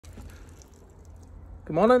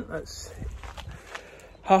Good morning, it's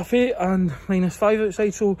 8:30 and -5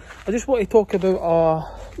 outside, so I just want to talk about a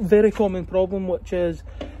very common problem, which is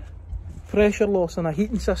pressure loss in a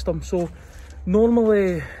heating system. So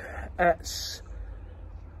normally it's,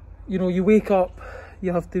 you know, you wake up,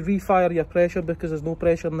 you have to refire your pressure because there's no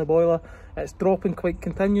pressure in the boiler. It's dropping quite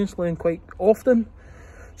continuously and quite often.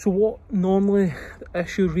 So what normally the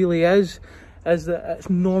issue really is that it's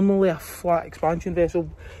normally a flat expansion vessel.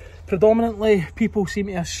 Predominantly people seem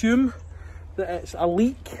to assume that it's a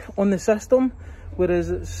leak on the system, whereas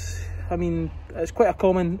it's quite a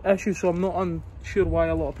common issue, so I'm not unsure why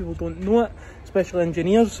a lot of people don't know it, especially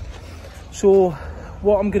engineers. So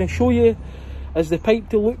what I'm going to show you is the pipe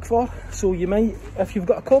to look for. So you might, if you've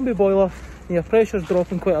got a combi boiler and your pressure's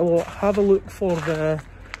dropping quite a lot, have a look for the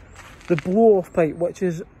blow off pipe, which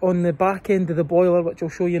is on the back end of the boiler, which I'll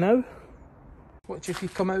show you now. Which, if you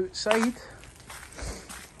come outside,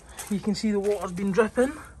 you can see the water's been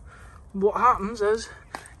dripping. What happens is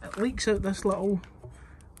it leaks out this little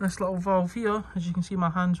valve here. As you can see, my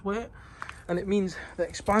hand's wet, and it means the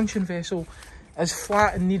expansion vessel is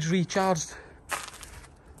flat and needs recharged.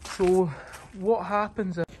 So what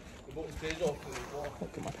happens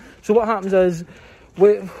is,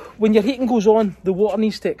 when your heating goes on, the water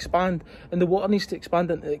needs to expand, and the water needs to expand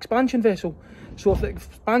into the expansion vessel. So if the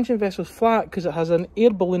expansion vessel is flat, because it has an air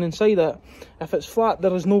balloon inside it, if it's flat,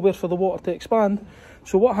 there is nowhere for the water to expand.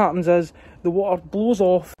 So what happens is the water blows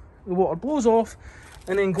off,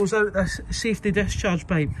 and then goes out this safety discharge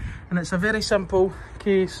pipe. And it's a very simple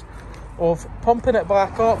case of pumping it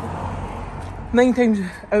back up. 9 times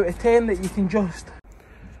out of 10 that you can just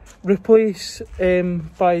replace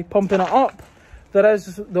by pumping it up. There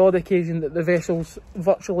is the odd occasion that the vessel's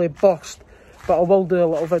virtually burst, but I will do a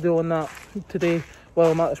little video on that today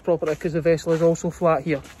while I'm at this property, because the vessel is also flat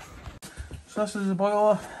here. So this is the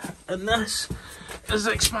boiler, and this is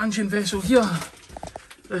the expansion vessel here.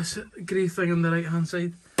 This grey thing on the right hand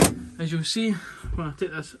side. As you'll see, when I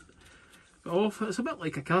take this off, it's a bit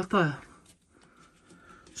like a car tyre.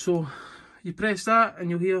 So you press that and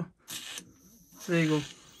you'll hear, there you go,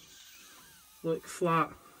 look,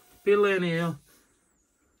 flat, barely any air.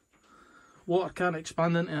 Water can't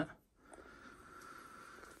expand into it,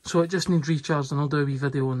 so it just needs recharged, and I'll do a wee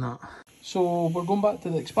video on that. So we're going back to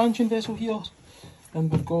the expansion vessel here,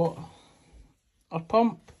 and we've got our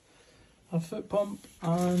pump, our foot pump,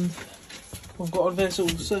 and we've got our vessel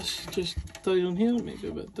sys just down here. Maybe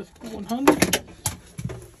a bit difficult one-handed,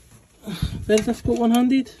 very difficult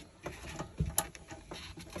one-handed.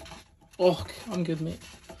 Oh, I'm good, mate,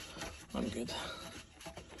 I'm good.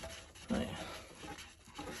 Right.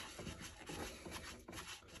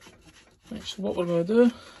 Right, so what we're going to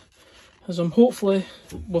do is hopefully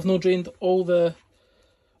we've not drained all the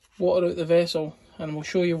water out the vessel, and we'll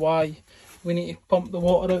show you why we need to pump the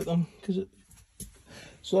water out them.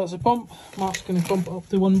 So that's the pump. Mark's going to pump it up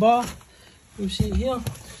to 1 bar. You'll see it here.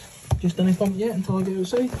 Just didn't pump yet until I get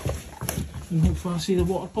outside, and hopefully I see the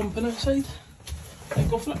water pumping outside. Right,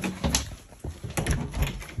 go for it.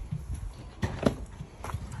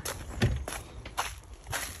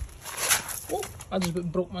 I just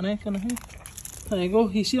about broke my neck in a here. There you go,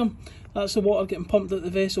 you see them? That's the water getting pumped out the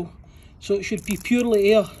vessel. So it should be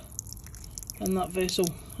purely air in that vessel,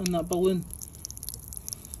 in that balloon.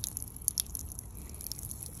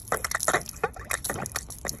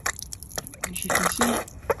 As you can see,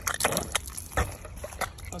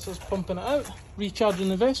 that's us pumping it out, recharging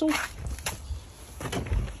the vessel.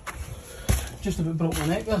 Just about broke my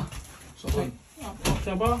neck there. So right, up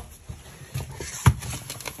to a bar.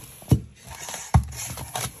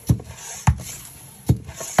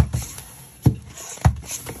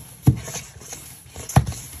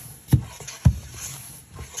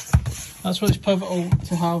 That's why it's pivotal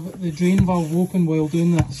to have the drain valve open while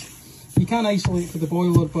doing this. You can isolate for the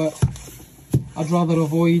boiler, but I'd rather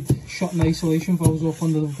avoid shutting the isolation valves off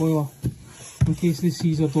under the boiler in case the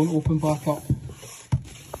Caesar don't open back up.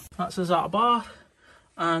 That's us at a bar,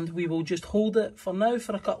 and we will just hold it for now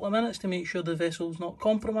for a couple of minutes to make sure the vessel's not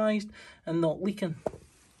compromised and not leaking.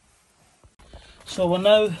 So we're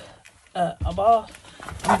now at a bar.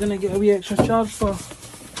 I'm going to get a wee extra charge for,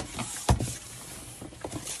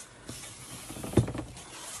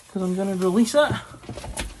 because I'm going to release it.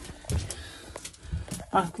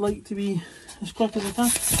 I'd like to be as quick as I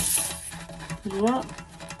can. Do that.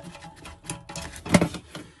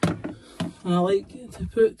 And I like to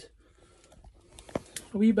put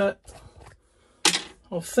a wee bit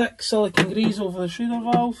of thick silicone grease over the Schrader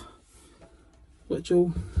valve, which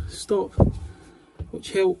will stop,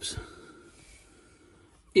 which helps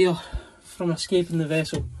air from escaping the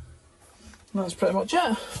vessel. And that's pretty much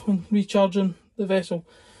it when recharging the vessel,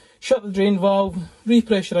 shut the drain valve,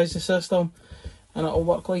 repressurise the system, and it'll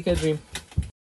work like a dream.